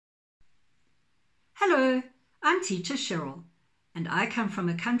Hello, I'm Teacher Cheryl, and I come from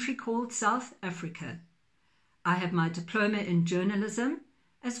a country called South Africa. I have my diploma in journalism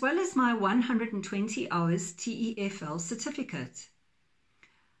as well as my 120 hours TEFL certificate.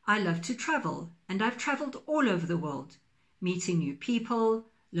 I love to travel, and I've traveled all over the world, meeting new people,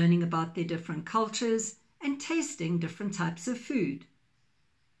 learning about their different cultures, and tasting different types of food.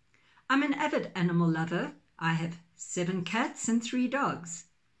 I'm an avid animal lover. I have 7 cats and 3 dogs.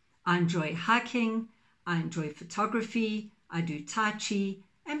 I enjoy hiking, I enjoy photography, I do Tai Chi,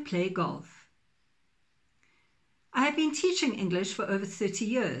 and play golf. I have been teaching English for over 30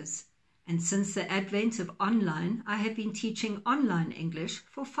 years, and since the advent of online, I have been teaching online English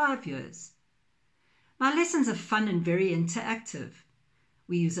for 5 years. My lessons are fun and very interactive.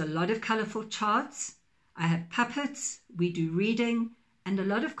 We use a lot of colorful charts, I have puppets, we do reading, and a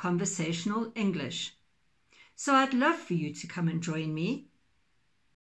lot of conversational English. So I'd love for you to come and join me